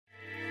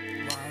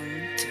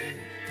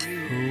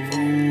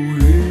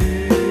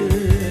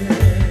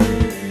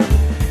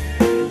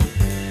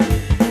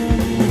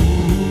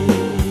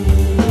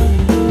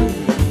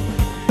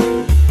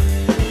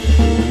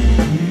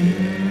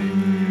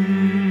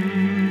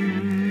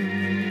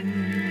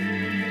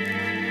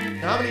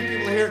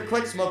here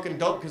quit smoking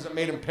dope because it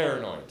made him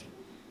paranoid.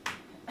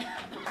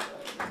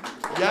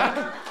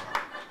 Yeah?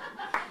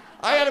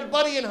 I had a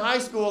buddy in high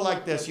school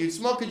like this. You'd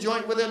smoke a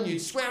joint with him,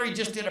 you'd swear he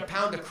just did a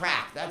pound of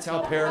crack. That's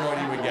how paranoid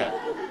he would get.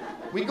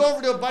 We go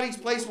over to a buddy's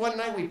place one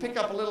night, we pick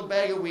up a little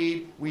bag of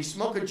weed, we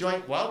smoke a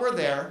joint. While we're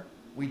there,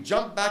 we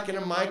jump back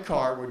into my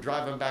car, we're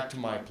driving back to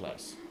my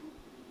place.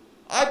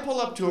 I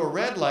pull up to a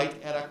red light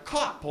and a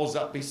cop pulls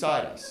up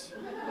beside us.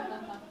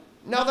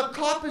 Now the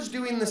cop is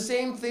doing the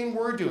same thing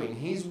we're doing.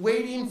 He's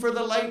waiting for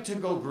the light to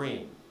go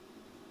green.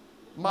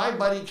 My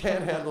buddy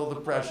can't handle the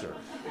pressure.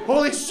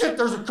 Holy shit,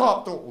 there's a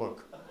cop, don't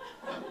look.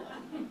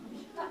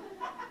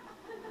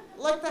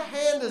 Like the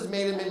hand has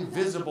made him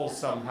invisible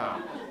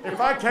somehow. If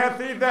I can't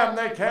see them,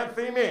 they can't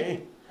see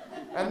me.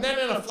 And then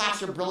in a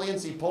flash of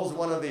brilliance, he pulls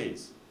one of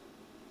these.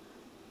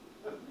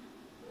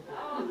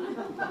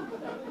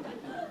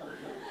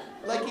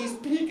 Like he's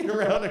peeking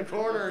around a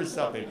corner or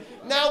something.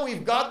 Now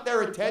we've got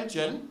their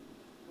attention.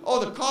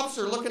 Oh, the cops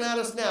are looking at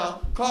us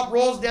now. Cop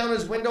rolls down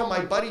his window.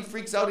 My buddy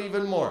freaks out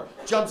even more.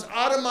 Jumps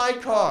out of my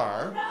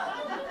car.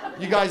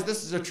 You guys,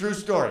 this is a true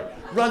story.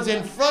 Runs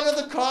in front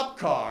of the cop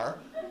car,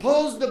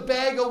 pulls the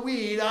bag of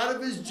weed out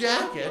of his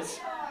jacket,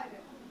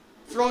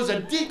 throws a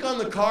deke on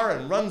the car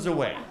and runs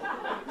away.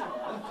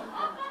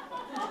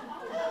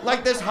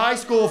 Like this high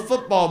school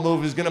football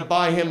move is gonna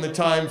buy him the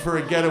time for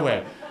a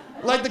getaway.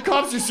 Like the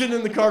cops are sitting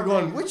in the car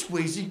going, which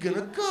way's he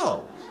gonna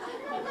go?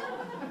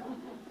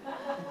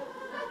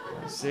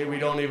 I say we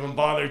don't even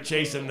bother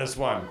chasing this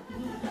one.